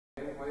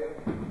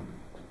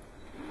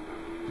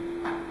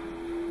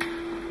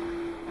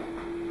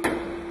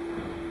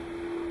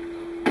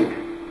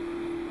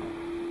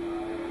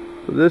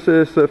So this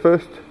is the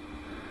first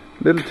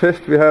little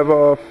test we have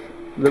of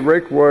the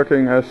rig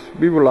working as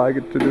we would like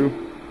it to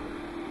do.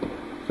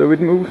 So it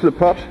moves the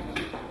pot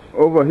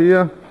over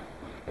here,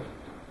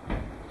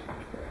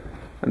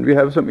 and we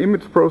have some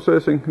image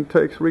processing. It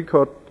takes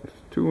record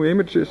 2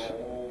 images.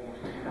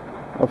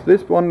 Of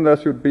this one there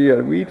should be a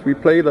weed. We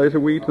play there's a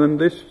weed, then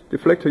this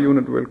deflector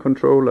unit will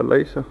control a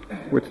laser,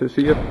 which is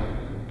here.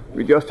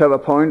 We just have a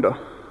pointer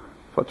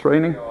for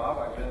training.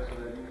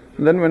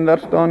 And then when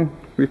that's done,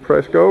 we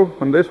press go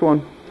on this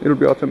one. It'll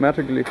be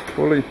automatically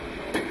fully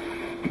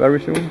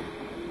very soon.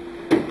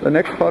 The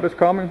next pot is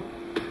coming.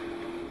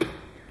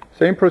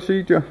 Same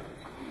procedure.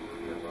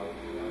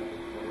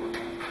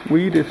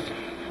 Weed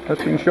has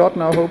been shot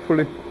now,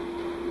 hopefully.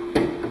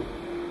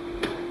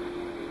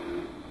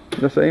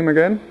 The same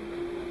again.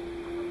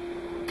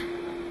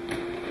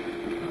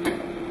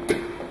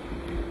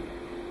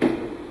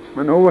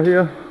 And over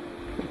here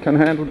it can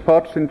handle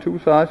pots in 2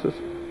 sizes.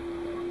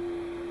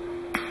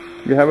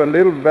 We have a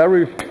little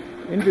very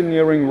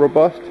engineering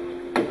robust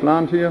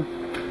plant here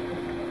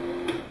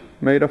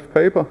made of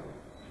paper.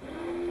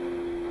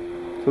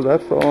 So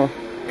that's our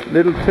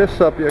little test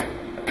subject.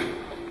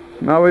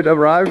 Now it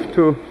arrived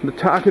to the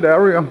target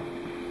area,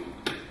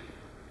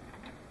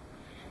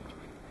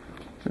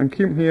 and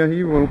Kim here,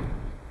 he will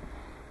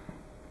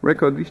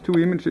record these 2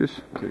 images.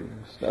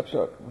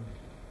 Snapshot.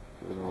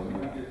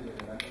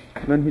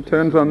 Then he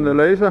turns on the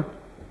laser.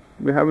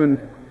 We haven't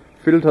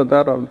filtered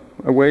that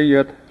away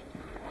yet.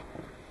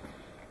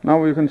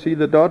 Now you can see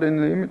the dot in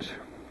the image.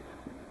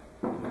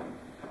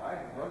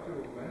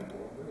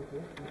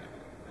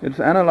 It's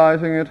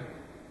analyzing it.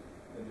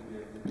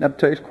 That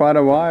takes quite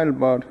a while,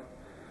 but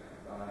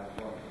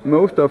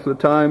most of the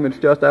time it's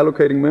just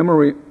allocating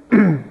memory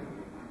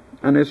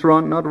and it's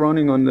not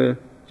running on the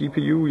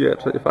GPU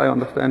yet, if I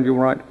understand you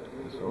right.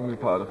 It's only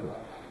part of it.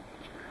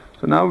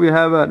 So now we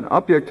have an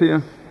object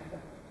here,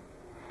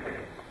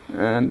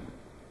 and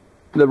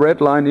the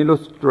red line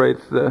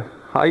illustrates the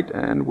height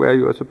and where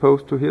you are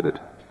supposed to hit it.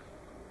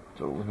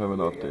 So we have an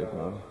update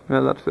now.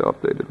 Yeah, that's the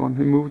updated one.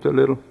 He moved a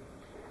little.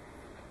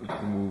 We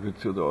move it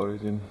to the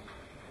origin,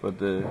 but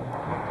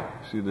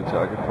see the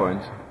target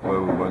point where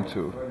we want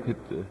to hit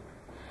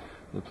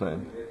the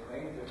plant.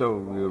 So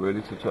we are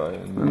ready to try.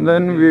 And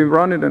then we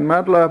run it in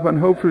MATLAB, and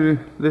hopefully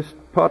this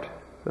spot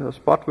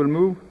will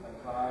move.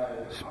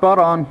 Spot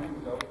on.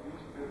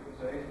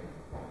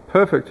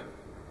 Perfect.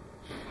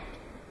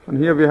 And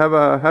here we have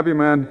a happy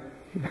man.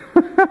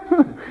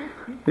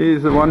 He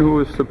is the one who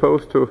is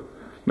supposed to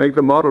make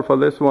the model for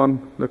this one,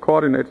 the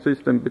coordinate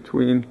system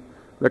between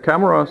the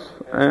cameras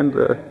and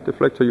the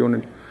deflector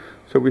unit.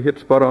 So we hit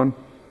spot on.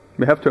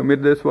 We have to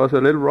admit this was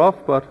a little rough,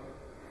 but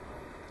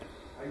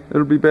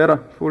it'll be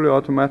better, fully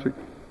automatic.